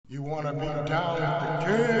You wanna be down with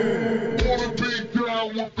the king? Wanna be down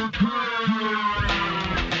with the king?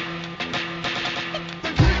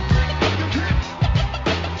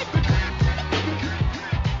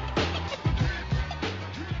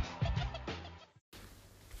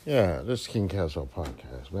 Yeah, this is King Castle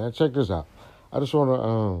Podcast, man. Check this out. I just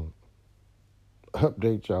want to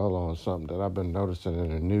update y'all on something that I've been noticing in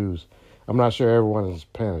the news. I'm not sure everyone is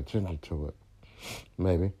paying attention to it.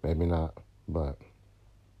 Maybe not. But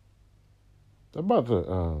they're about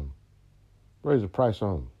to raise the price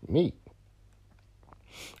on meat.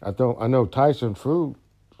 I know Tyson Foods,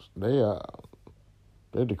 they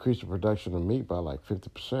decreased the production of meat by like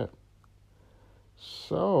 50%.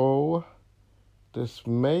 So this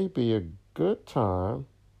may be a good time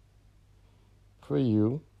for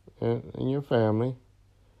you and your family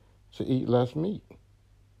to eat less meat,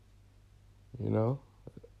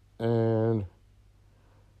 and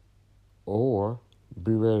or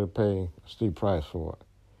be ready to pay a steep price for it.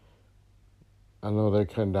 I know they're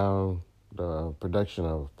cutting down the production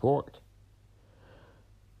of pork.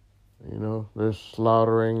 They're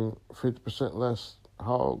slaughtering 50% less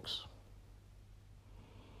hogs.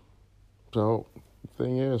 So the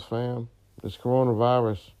thing is, fam, this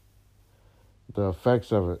coronavirus, the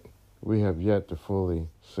effects of it, we have yet to fully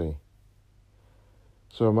see.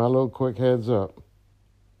 So my little quick heads up,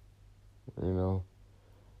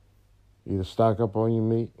 either stock up on your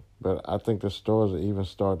meat, but I think the stores will even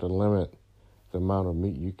start to limit the amount of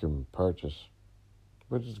meat you can purchase,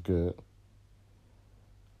 which is good.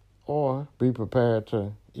 Or be prepared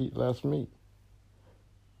to eat less meat,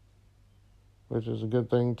 which is a good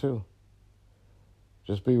thing too.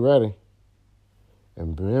 Just be ready.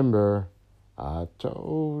 And remember, I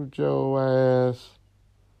told your ass.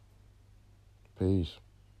 Peace.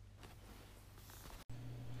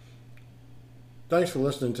 Thanks for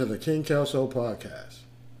listening to the King Kelso Podcast.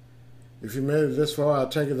 If you made it this far, I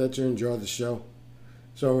take it that you enjoyed the show.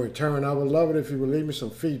 So in return, I would love it if you would leave me some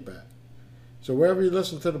feedback. So wherever you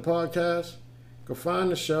listen to the podcast, go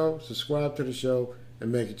find the show, subscribe to the show,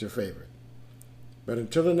 and make it your favorite. But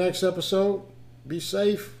until the next episode, be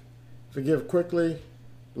safe, forgive quickly,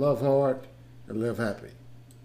 love hard, and live happy.